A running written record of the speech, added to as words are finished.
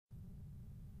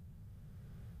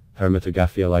Hermit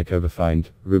Agafia Lykova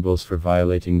fined, rubles for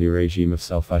violating the regime of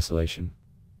self-isolation.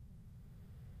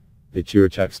 The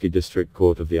Turochaksky District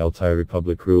Court of the Altai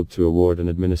Republic ruled to award an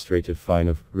administrative fine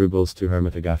of rubles to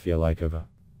Hermit Agafia Lykova.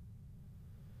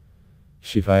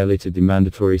 She violated the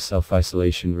mandatory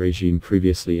self-isolation regime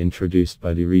previously introduced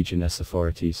by the region's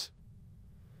authorities.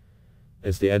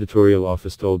 As the editorial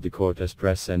office told the court's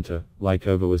press center,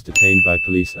 Lykova was detained by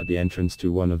police at the entrance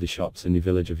to one of the shops in the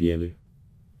village of Yailu.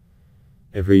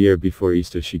 Every year before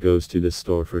Easter she goes to this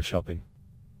store for shopping.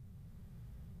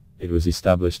 It was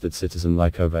established that citizen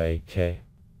Lykova A.K,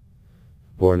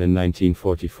 born in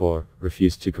 1944,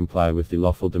 refused to comply with the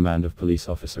lawful demand of police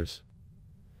officers.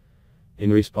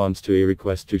 In response to a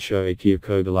request to show a QR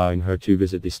code allowing her to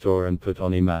visit the store and put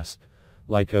on a mask,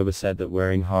 Lykova said that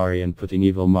wearing hari and putting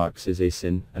evil marks is a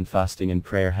sin, and fasting and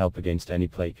prayer help against any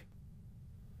plague.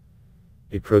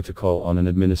 A protocol on an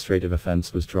administrative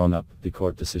offense was drawn up, the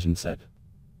court decision said.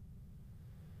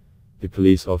 The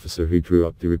police officer who drew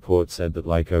up the report said that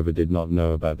Lykova did not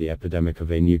know about the epidemic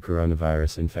of a new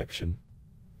coronavirus infection.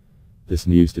 This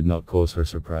news did not cause her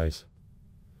surprise.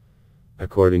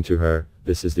 According to her,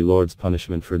 this is the Lord's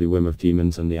punishment for the whim of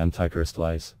demons and the Antichrist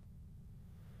lies.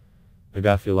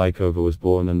 Agafia Lykova was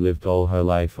born and lived all her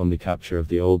life on the capture of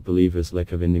the old believers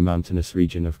Lykova in the mountainous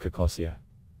region of Caucasia.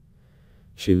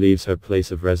 She leaves her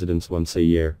place of residence once a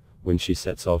year, when she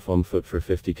sets off on foot for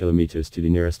 50 kilometers to the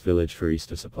nearest village for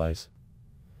Easter supplies.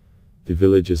 The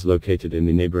village is located in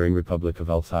the neighboring Republic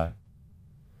of Altai.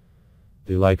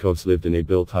 The Lykovs lived in a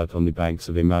built hut on the banks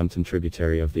of a mountain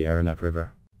tributary of the Hermit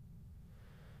River.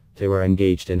 They were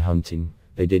engaged in hunting.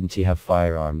 They didn't have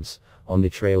firearms. On the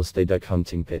trails they dug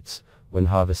hunting pits. When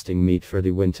harvesting meat for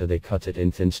the winter they cut it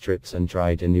in thin strips and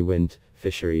dried in the wind.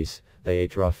 Fisheries, they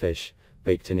ate raw fish,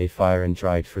 baked in a fire and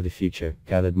dried for the future,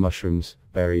 gathered mushrooms,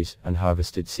 berries, and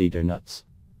harvested cedar nuts.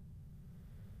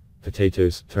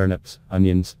 Potatoes, turnips,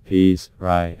 onions, peas,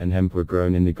 rye, and hemp were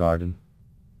grown in the garden.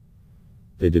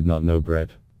 They did not know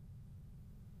bread.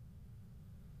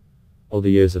 All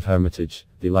the years of hermitage,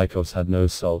 the Lykovs had no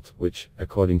salt, which,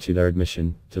 according to their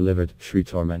admission, delivered true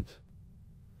torment.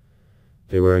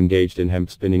 They were engaged in hemp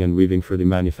spinning and weaving for the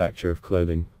manufacture of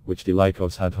clothing, which the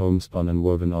Lykovs had homespun and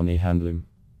woven on a handloom.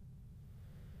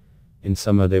 In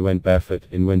summer they went barefoot,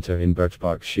 in winter in birch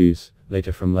bark shoes,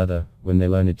 later from leather, when they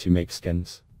learned to make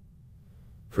skins.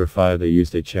 For fire they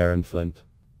used a chair and flint.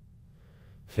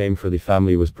 Fame for the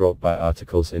family was brought by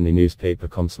articles in the newspaper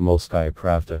Komsomolskaya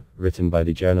Pravda, written by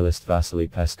the journalist Vasily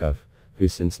Peskov, who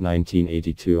since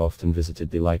 1982 often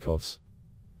visited the Lykovs.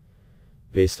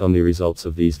 Based on the results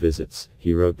of these visits,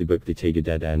 he wrote the book The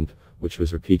Dead End, which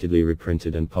was repeatedly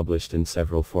reprinted and published in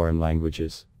several foreign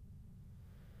languages.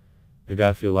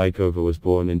 Agafia Lykova was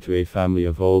born into a family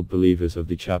of old believers of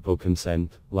the Chapel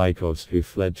Consent, Lykovs who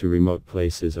fled to remote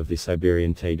places of the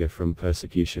Siberian taiga from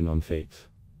persecution on faith.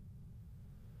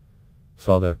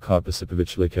 Father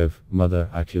Karpasipovich Lykov, mother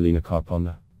Akulina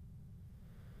Karpovna.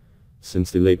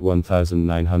 Since the late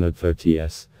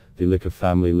 1930s, the Lykov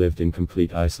family lived in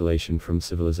complete isolation from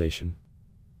civilization.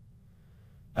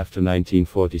 After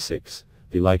 1946,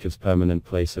 the Lykov's permanent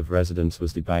place of residence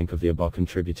was the bank of the Abakan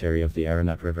tributary of the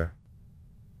Hermit River.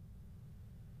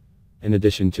 In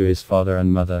addition to his father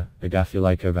and mother, Agafia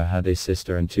Lykova had a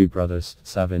sister and two brothers,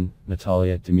 Savin,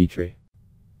 Natalia, Dmitry.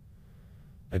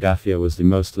 Agafia was the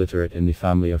most literate in the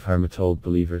family of hermit old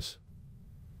believers.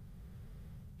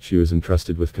 She was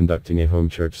entrusted with conducting a home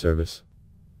church service.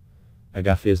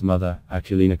 Agafia's mother,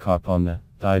 Akulina Karpovna,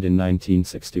 died in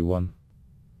 1961.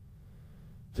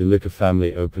 The Lykov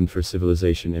family opened for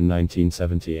civilization in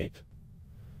 1978.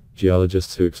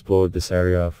 Geologists who explored this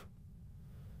area of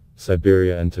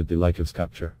Siberia entered the Lykov's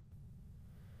capture.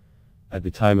 At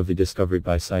the time of the discovery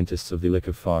by scientists of the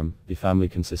Lykov farm, the family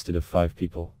consisted of 5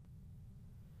 people.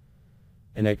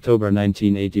 In October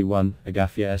 1981,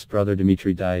 Agafia's brother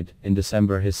Dmitry died, in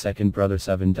December his second brother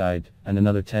Savin died, and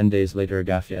another 10 days later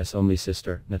Agafia's only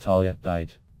sister, Natalia,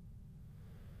 died.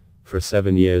 For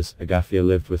 7 years, Agafia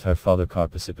lived with her father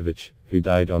Karpasipovich, who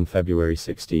died on February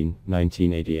 16,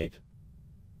 1988.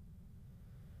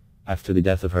 After the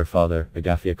death of her father,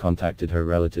 Agafia contacted her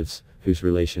relatives, whose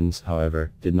relations,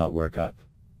 however, did not work out.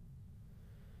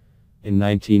 In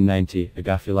 1990,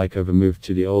 Agafia Lykova moved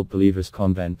to the Old Believers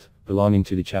Convent, belonging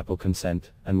to the Chapel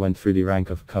Consent, and went through the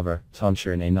rank of cover,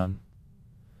 tonsure in a nun.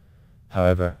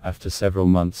 However, after several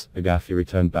months, Agafia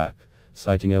returned back,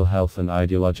 citing ill health and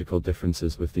ideological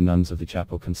differences with the nuns of the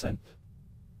Chapel Consent.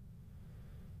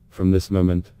 From this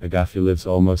moment, Agafia lives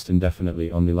almost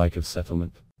indefinitely on the Lykov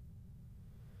settlement.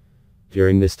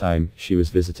 During this time, she was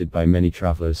visited by many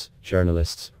travelers,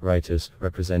 journalists, writers,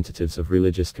 representatives of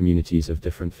religious communities of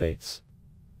different faiths.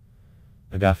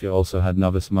 Agafia also had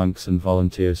novice monks and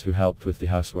volunteers who helped with the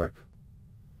housework.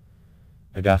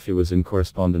 Agafia was in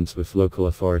correspondence with local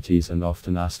authorities and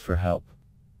often asked for help.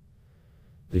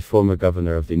 The former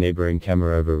governor of the neighboring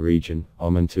Kemerovo region,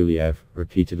 Oman Tuliev,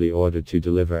 repeatedly ordered to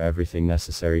deliver everything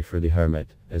necessary for the hermit,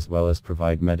 as well as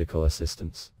provide medical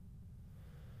assistance.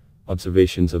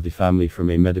 Observations of the family from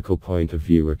a medical point of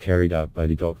view were carried out by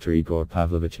the Dr. Igor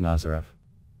Pavlovich Nazarev.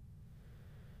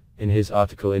 In his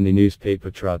article in the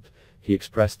newspaper Trud, he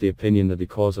expressed the opinion that the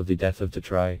cause of the death of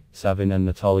Tatrai, Savin and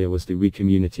Natalia was the weak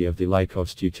immunity of the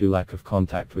Lykovs due to lack of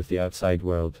contact with the outside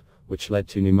world, which led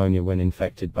to pneumonia when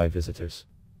infected by visitors.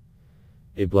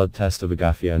 A blood test of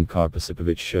Agafia and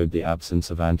Karpasipovich showed the absence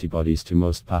of antibodies to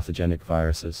most pathogenic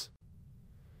viruses.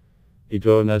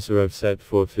 Igor Nazarev set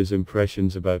forth his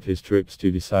impressions about his trips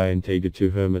to the Taiga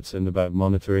two hermits and about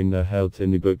monitoring their health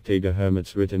in the book Taiga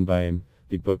Hermits written by him.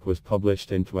 The book was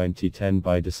published in 2010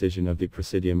 by decision of the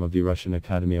Presidium of the Russian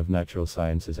Academy of Natural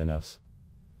Sciences in Us.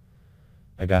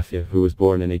 Agafia, who was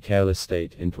born in a careless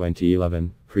state in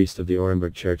 2011, priest of the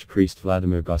Orenburg Church, priest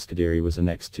Vladimir Goskadiri was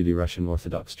annexed to the Russian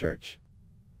Orthodox Church.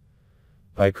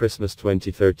 By Christmas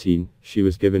 2013, she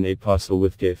was given a parcel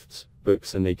with gifts,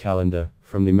 books and a calendar,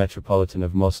 from the Metropolitan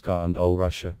of Moscow and All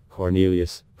Russia,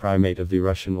 Cornelius, primate of the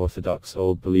Russian Orthodox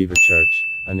Old Believer Church,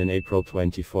 and in April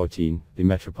 2014, the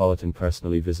Metropolitan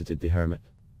personally visited the hermit.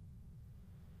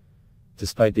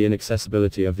 Despite the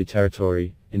inaccessibility of the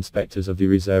territory, inspectors of the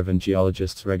reserve and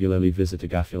geologists regularly visit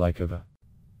Agafia Lykova.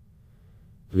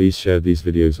 Please share these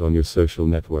videos on your social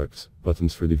networks,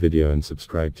 buttons for the video and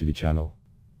subscribe to the channel.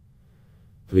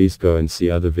 Please go and see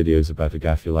other videos about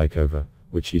Agafia Lykova,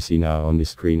 which you see now on the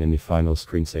screen in the final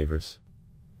screensavers.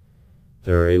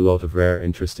 There are a lot of rare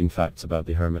interesting facts about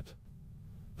the hermit.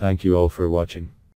 Thank you all for watching.